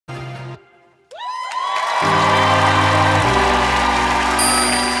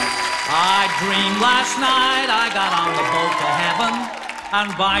dreamed last night I got on the boat to heaven, and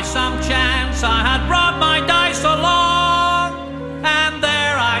by some chance I had brought my dice along. And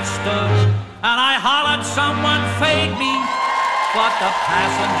there I stood, and I hollered, someone fade me. But the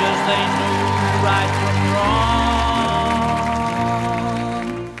passengers, they knew right from wrong.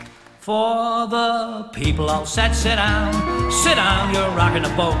 For the people all said, sit down, you're rocking the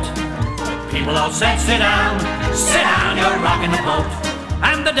boat. People all said, sit down, you're rocking the boat.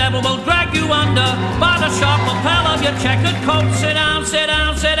 And the devil will drag you under by the sharp lapel of your checkered coat. Sit down,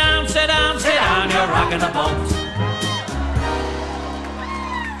 you're rocking the boat.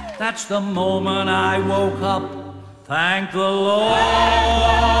 That's the moment I woke up, thank the Lord.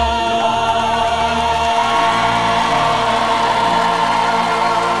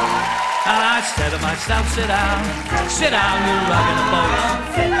 And I said to myself, sit down, you're rocking the boat.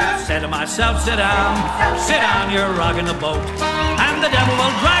 Said to myself, sit down, you're rocking the boat. And the devil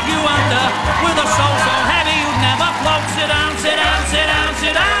will drag you under with a soul so heavy you'd never float. Sit down,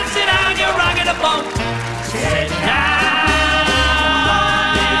 you're rocking the boat. Sit down.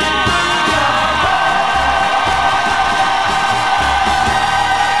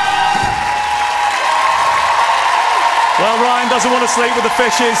 Well, Ryan doesn't want to sleep with the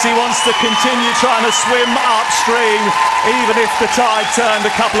fishes. He wants to continue trying to swim upstream, even if the tide turned a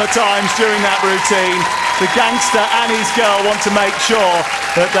couple of times during that routine. The gangster Annie's girl want to make sure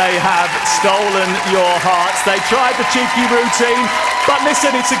that they have stolen your hearts. They tried the cheeky routine, but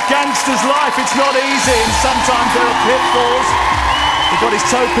listen, it's a gangster's life. It's not easy, and sometimes there are pitfalls. He got his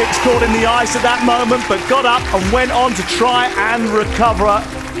toe picks caught in the ice at that moment, but got up and went on to try and recover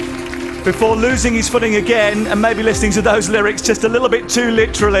before losing his footing again and maybe listening to those lyrics just a little bit too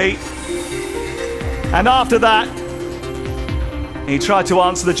literally. And after that, he tried to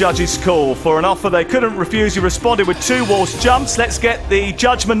answer the judge's call for an offer they couldn't refuse. He responded with 2 waltz jumps. Let's get the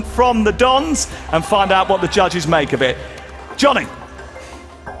judgment from the Dons and find out what the judges make of it. Johnny.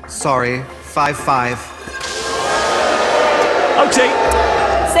 Sorry, 5-5. OT.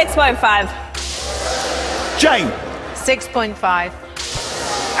 6.5. Jane. 6.5.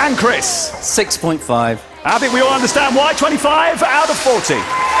 And Chris. 6.5. I think we all understand why. 25 out of 40. Oh,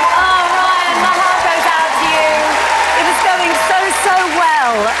 Ryan, my heart goes out to you. It was going so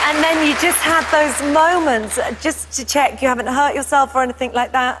well, and then you just had those moments just to check you haven't hurt yourself or anything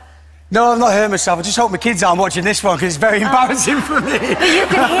like that. No, I've not hurt myself. I just hope my kids aren't watching this one because it's very embarrassing for me. But you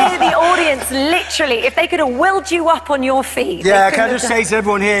can hear the audience literally. If they could have willed you up on your feet. Yeah, can I just say to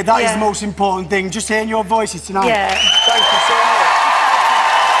everyone here, that is the most important thing. Just hearing your voices tonight. Yeah. Thank you so much.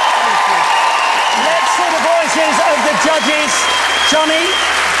 Let's hear the voices of the judges. Johnny?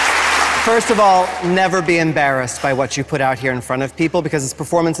 First of all, never be embarrassed by what you put out here in front of people, because it's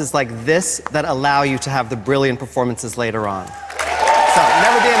performances like this that allow you to have the brilliant performances later on. So,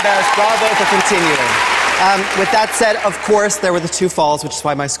 never be embarrassed. Bravo for continuing. With that said, of course, there were the 2 falls, which is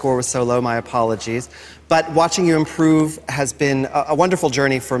why my score was so low. My apologies. But watching you improve has been a wonderful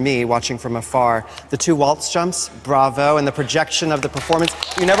journey for me, watching from afar. The 2 waltz jumps, bravo, and the projection of the performance.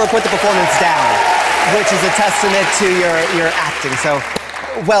 You never put the performance down, which is a testament to your acting. So,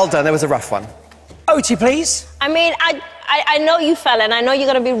 well done. That was a rough one. Oti, please. I mean, I know you fell, and I know you're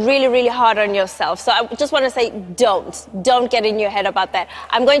going to be really hard on yourself. So I just want to say, don't get in your head about that.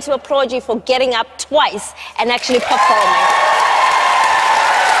 I'm going to applaud you for getting up twice and actually performing.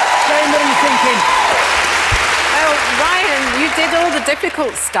 Jane, what are you thinking? Well, Ryan, you did all the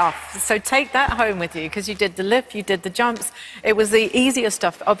difficult stuff, so take that home with you, because you did the lift, you did the jumps. It was the easier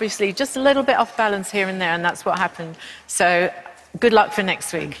stuff, obviously, just a little bit off balance here and there, and that's what happened. So good luck for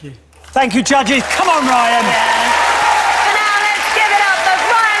next week. Thank you, judges. Come on, Ryan. Yeah.